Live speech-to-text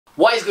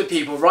What is good,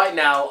 people? Right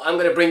now I'm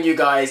going to bring you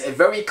guys a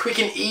very quick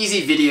and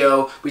easy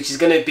video, which is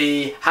going to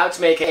be how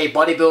to make a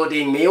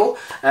bodybuilding meal.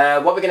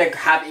 What we're going to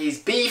have is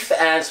beef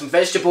and some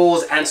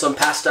vegetables and some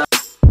pasta.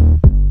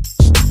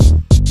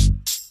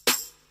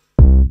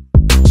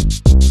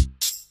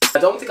 I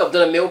don't think I've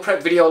done a meal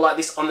prep video like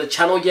this on the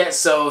channel yet,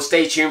 so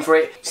stay tuned for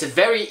it. It's a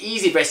very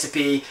easy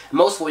recipe.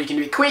 Most of all, you can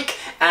do it quick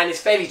and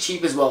it's fairly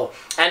cheap as well,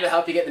 and it'll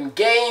help you get them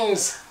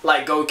gains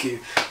like Goku.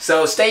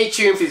 So stay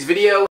tuned for this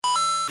video.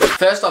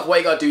 First off, what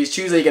you gotta do is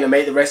choose how you're gonna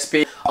make the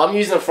recipe. I'm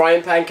using a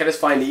frying pan, can I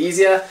just find it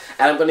easier,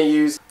 and I'm gonna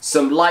use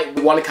some light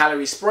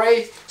 1-calorie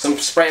spray, some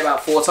spray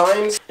about 4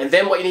 times. And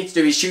then what you need to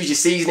do is choose your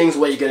seasonings,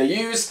 what you're gonna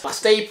use. My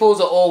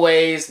staples are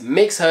always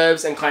mixed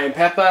herbs and cayenne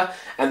pepper,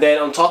 and then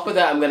on top of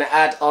that I'm gonna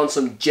add on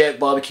some jerk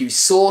barbecue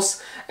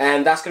sauce,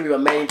 and that's gonna be my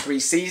main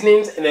 3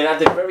 seasonings. And then at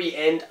the very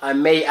end I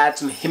may add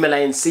some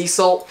Himalayan sea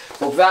salt.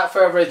 But without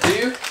further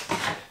ado,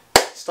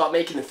 start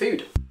making the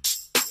food.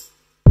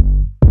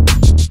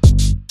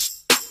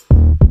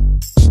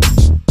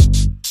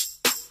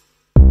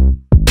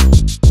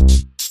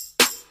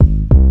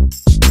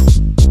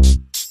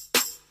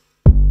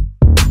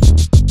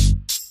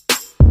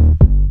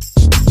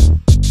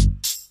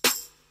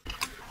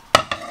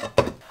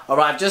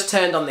 Alright, I've just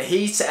turned on the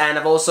heat and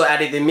I've also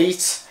added the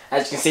meat,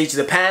 as you can see, to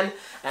the pan.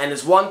 And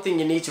there's one thing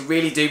you need to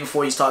really do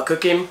before you start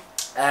cooking,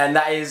 and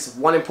that is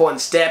one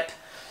important step,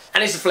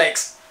 and it's the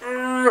flex.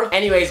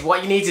 Anyways,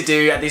 what you need to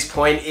do at this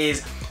point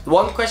is,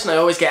 one question I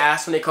always get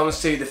asked when it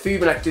comes to the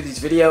food when I do these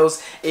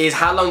videos is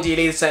how long do you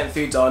leave certain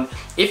foods on?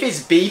 If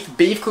it's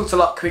beef cooks a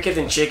lot quicker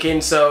than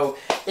chicken, so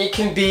it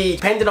can be,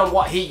 depending on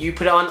what heat you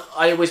put it on,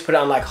 I always put it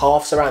on like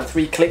half, so around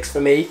 3 clicks for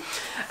me.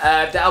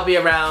 That'll be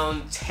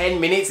around 10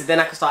 minutes, and then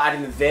I can start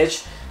adding the veg.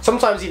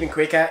 Sometimes even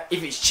quicker.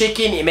 If it's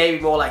chicken, it may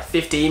be more like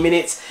 15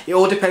 minutes. It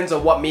all depends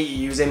on what meat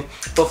you're using.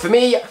 But for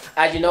me,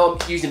 as you know,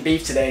 I'm using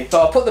beef today. So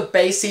I'll put the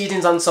base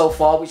seasonings on so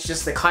far, which is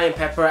just the cayenne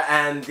pepper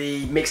and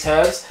the mixed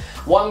herbs.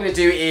 What I'm going to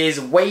do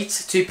is wait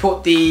to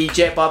put the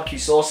jerk barbecue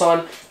sauce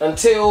on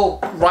until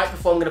right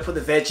before I'm going to put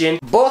the veg in.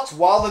 But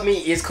while the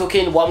meat is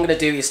cooking, what I'm going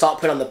to do is start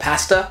putting on the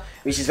pasta,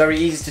 which is very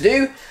easy to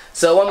do.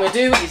 So what I'm going to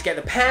do is get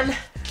the pan,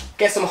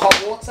 get some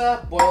hot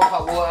water, boil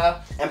hot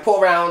water, and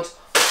put around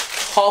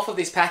half of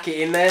this packet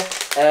in there.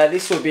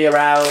 This will be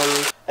around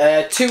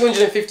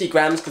 250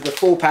 grams because the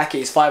full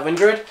packet is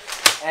 500.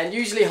 And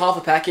usually half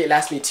a packet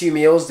lasts me 2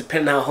 meals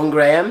depending on how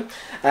hungry I am.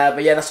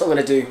 But yeah, that's what I'm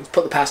going to do. Let's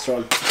put the pasta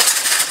on.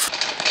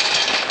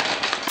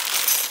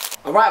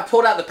 Alright, I've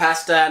poured out the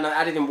pasta and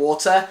I added in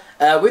water.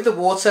 With the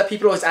water,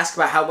 people always ask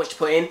about how much to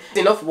put in.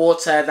 Enough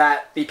water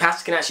that the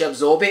pasta can actually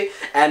absorb it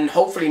and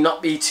hopefully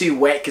not be too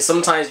wet, because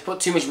sometimes you put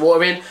too much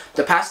water in,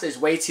 the pasta is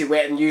way too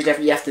wet and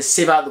usually you have to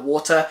sieve out the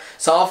water.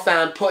 So I've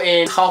found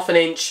putting half an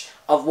inch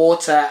of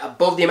water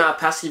above the amount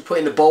of pasta you put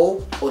in the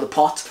bowl or the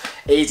pot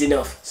is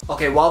enough.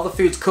 Okay, while the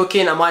food's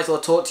cooking, I might as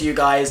well talk to you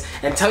guys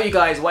and tell you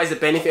guys what is the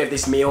benefit of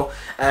this meal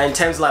in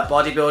terms of like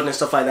bodybuilding and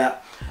stuff like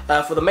that.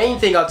 For the main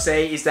thing I'd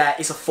say is that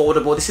it's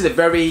affordable. This is a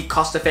very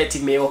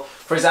cost-effective meal.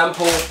 For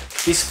example,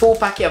 this full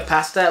packet of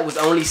pasta was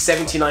only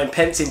 79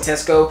 pence in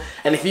Tesco,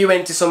 and if you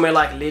went to somewhere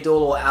like Lidl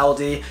or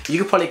Aldi, you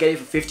could probably get it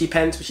for 50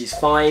 pence, which is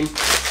fine.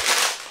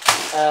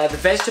 The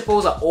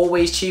vegetables are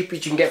always cheap,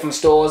 which you can get from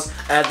stores.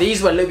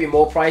 These were a little bit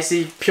more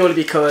pricey purely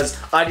because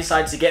I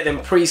decided to get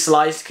them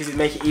pre-sliced because it would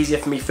make it easier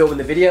for me filming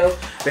the video.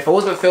 But if I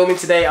wasn't filming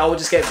today, I would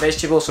just get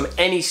vegetables from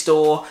any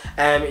store.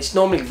 It's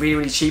normally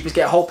really cheap. Just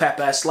get a whole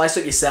pepper, slice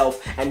it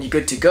yourself, and you're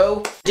good to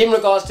go. In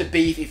regards to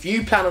beef, if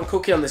you plan on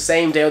cooking on the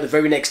same day or the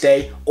very next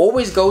day,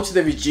 always go to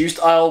the reduced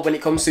aisle when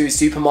it comes to a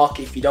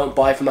supermarket if you don't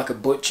buy from like a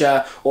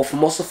butcher or from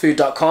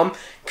MuscleFoodUK,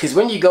 because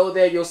when you go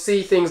there you'll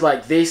see things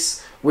like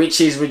this,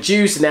 which is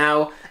reduced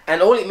now, and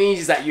all it means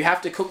is that you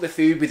have to cook the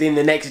food within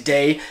the next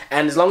day,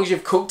 and as long as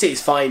you've cooked it,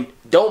 it's fine.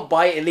 Don't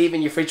buy it and leave it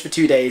in your fridge for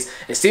 2 days.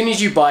 As soon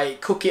as you buy it,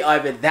 cook it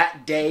either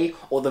that day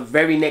or the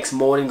very next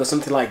morning or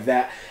something like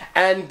that.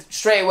 And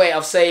straight away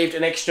I've saved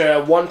an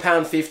extra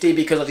 £1.50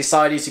 because I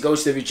decided to go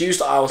to the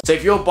reduced aisle. So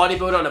if you're a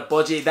bodybuilder on a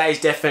budget, that is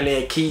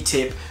definitely a key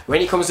tip.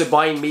 When it comes to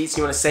buying meats and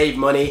you want to save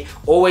money,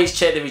 always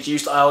check the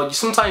reduced aisle. You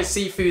sometimes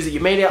see foods that you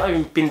may not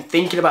even been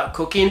thinking about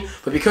cooking,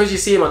 but because you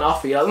see them on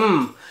offer, you're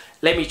like,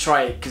 let me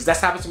try it, because that's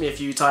happened to me a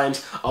few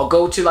times. I'll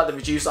go to like the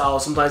reduced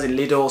aisle, sometimes in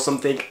Lidl or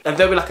something, and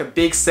there'll be like a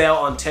big sale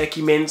on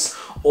turkey mince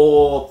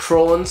or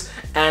prawns,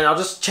 and I'll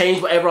just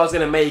change whatever I was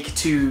going to make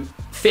to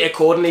fit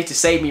accordingly to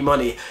save me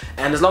money.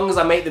 And as long as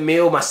I make the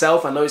meal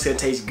myself, I know it's going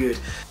to taste good.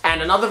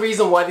 And another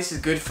reason why this is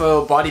good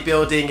for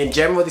bodybuilding in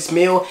general, this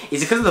meal,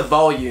 is because of the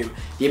volume.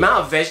 The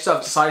amount of vegetables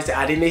I've decided to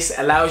add in this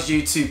allows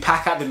you to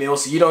pack out the meal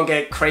so you don't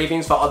get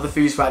cravings for other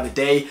foods throughout the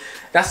day.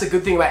 That's the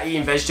good thing about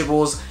eating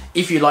vegetables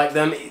if you like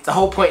them. The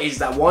whole point is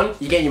that, one,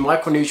 you're getting your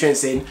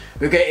micronutrients in,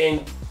 we're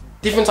getting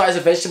different types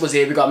of vegetables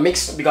here. We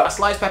got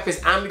sliced peppers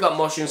and we got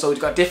mushrooms, so we've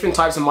got different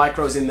types of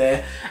macros in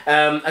there.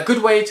 A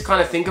good way to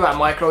kind of think about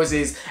macros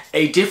is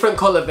a different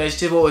color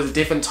vegetable is a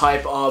different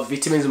type of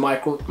vitamins and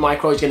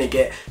micros you're gonna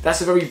get.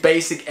 That's a very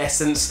basic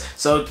essence,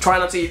 so try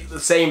not to eat the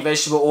same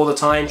vegetable all the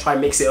time, try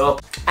and mix it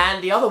up.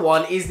 And the other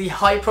one is the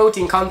high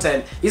protein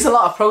content. There's a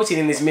lot of protein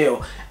in this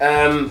meal.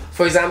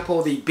 For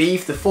example, the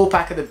beef, the full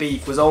pack of the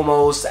beef was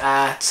almost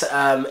at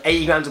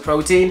 80 grams of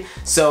protein,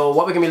 so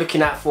what we're gonna be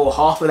looking at for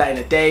half of that in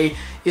a day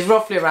is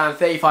roughly around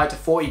 35 to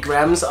 40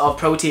 grams of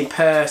protein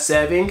per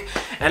serving,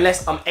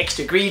 unless I'm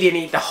extra greedy and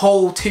eat the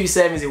whole 2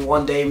 servings in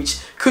one day, which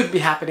could be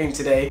happening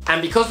today.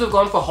 And because we've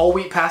gone for whole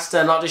wheat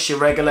pasta, not just your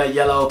regular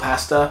yellow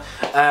pasta,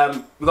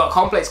 we've got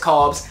complex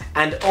carbs,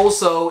 and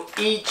also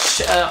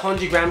each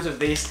 100 grams of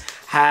this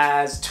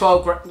has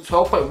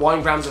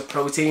 12.1 grams of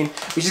protein,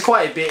 which is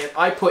quite a bit.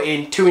 I put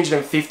in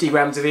 250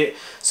 grams of it,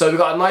 so we've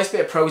got a nice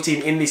bit of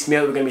protein in this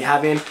meal that we're going to be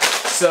having.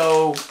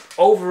 So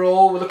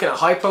overall, we're looking at a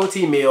high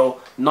protein meal,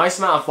 nice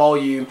amount of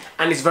volume,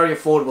 and it's very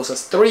affordable. So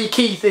it's 3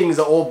 key things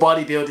that all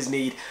bodybuilders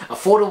need: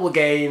 affordable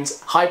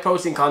gains, high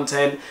protein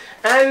content,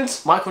 and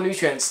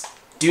micronutrients.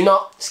 Do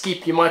not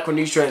skip your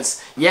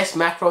micronutrients. Yes,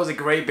 macros are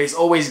great, but it's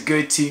always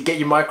good to get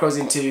your micros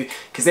into,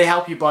 because they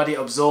help your body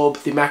absorb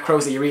the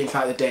macros that you're eating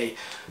throughout the day.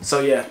 So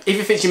yeah, if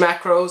you finish your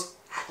macros,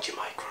 add your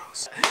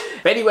micros.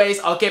 But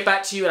anyways, I'll get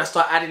back to you and I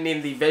start adding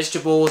in the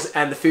vegetables,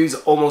 and the food's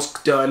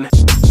almost done.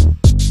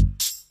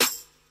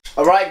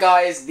 Alright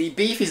guys, the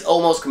beef is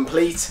almost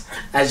complete.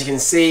 As you can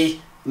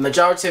see, the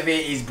majority of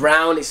it is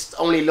brown, it's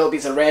only little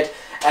bits of red.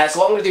 So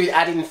what I'm going to do is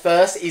add in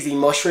first is the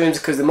mushrooms,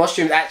 because the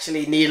mushrooms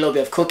actually need a little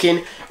bit of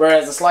cooking,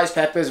 whereas the sliced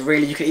peppers,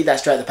 really you can eat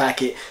that straight out of the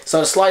packet. So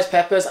the sliced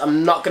peppers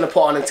I'm not going to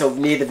put on until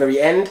near the very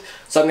end.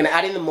 So I'm going to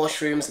add in the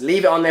mushrooms,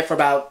 leave it on there for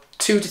about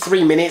 2 to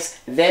 3 minutes,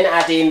 then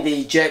add in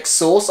the jerk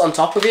sauce on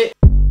top of it.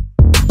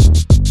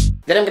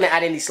 Then I'm going to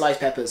add in the sliced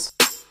peppers.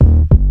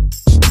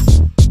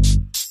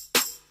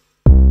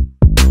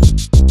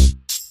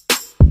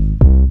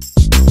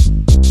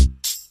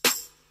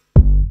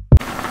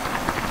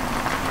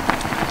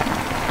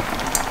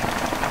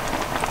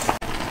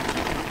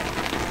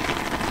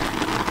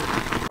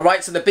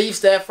 Right, so the beef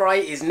stir fry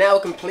is now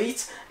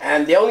complete,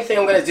 and the only thing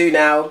I'm going to do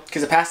now,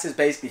 because the pasta is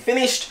basically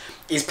finished,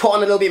 is put on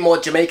a little bit more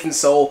Jamaican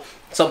salt.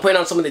 So I'm putting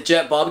on some of the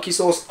jerk barbecue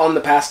sauce on the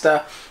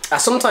pasta. I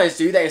sometimes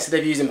do that instead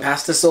of using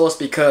pasta sauce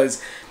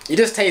because it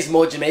just tastes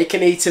more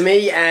Jamaican-y to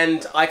me,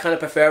 and I kind of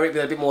prefer it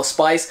with a bit more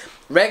spice.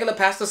 Regular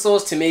pasta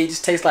sauce to me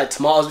just tastes like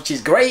tomatoes, which is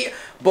great,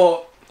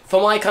 but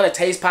for my kind of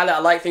taste palette, I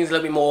like things a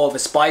little bit more of a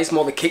spice,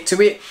 more of a kick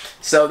to it.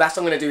 So that's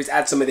what I'm going to do, is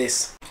add some of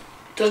this.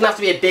 Doesn't have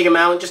to be a big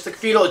amount, just a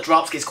few little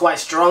drops, gets quite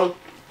strong.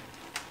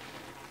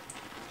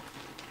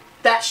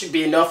 That should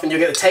be enough and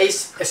you'll get the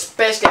taste,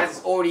 especially as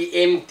it's already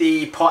in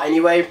the pot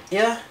anyway.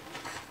 Yeah,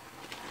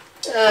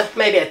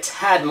 maybe a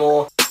tad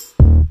more.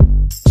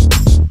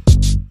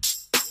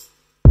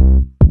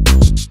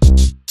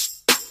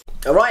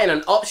 Alright, and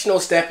an optional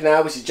step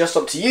now, which is just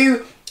up to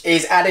you,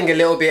 is adding a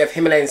little bit of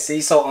Himalayan sea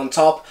salt on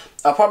top.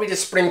 I'll probably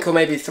just sprinkle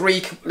maybe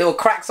 3 little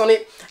cracks on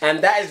it,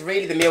 and that is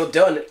really the meal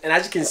done. And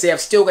as you can see, I've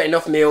still got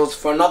enough meals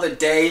for another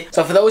day.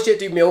 So for those of you that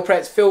do meal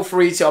preps, feel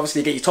free to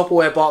obviously get your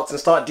Tupperware box and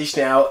start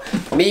dishing it out.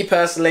 Me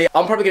personally,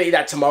 I'm probably going to eat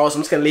that tomorrow, so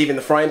I'm just going to leave it in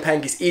the frying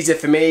pan. It's easier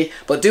for me,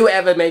 but do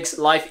whatever makes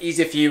life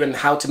easier for you and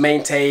how to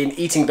maintain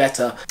eating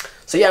better.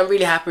 So yeah, I'm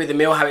really happy with the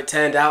meal, how it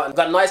turned out. We've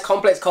got nice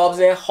complex carbs in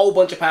there, whole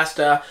bunch of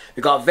pasta.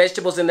 We've got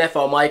vegetables in there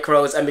for our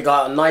micros, and we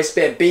got a nice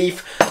bit of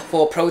beef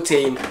for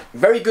protein.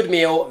 Very good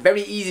meal,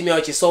 very easy meal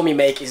that you saw me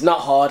make. It's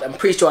not hard. I'm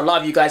pretty sure a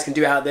lot of you guys can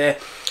do it out there.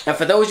 And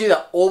for those of you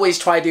that always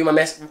try do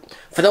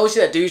for those of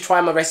you that do try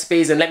my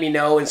recipes and let me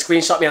know and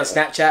screenshot me on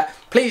Snapchat,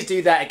 please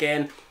do that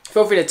again.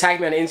 Feel free to tag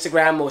me on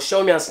Instagram or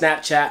show me on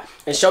Snapchat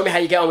and show me how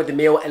you get on with the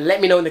meal, and let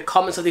me know in the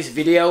comments of this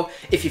video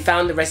if you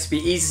found the recipe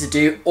easy to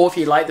do, or if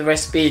you like the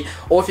recipe,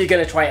 or if you're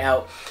going to try it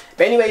out.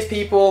 But anyways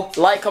people,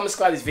 like, comment,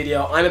 subscribe this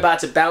video. I'm about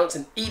to bounce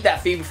and eat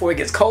that food before it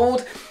gets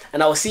cold,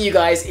 and I will see you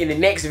guys in the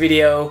next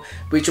video,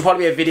 which will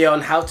probably be a video on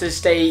how to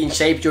stay in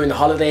shape during the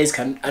holidays.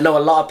 I know a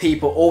lot of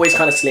people always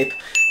kind of slip.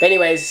 But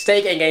anyways,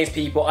 stay getting gains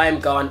people. I am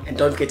gone, and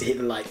don't forget to hit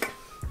the like.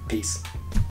 Peace.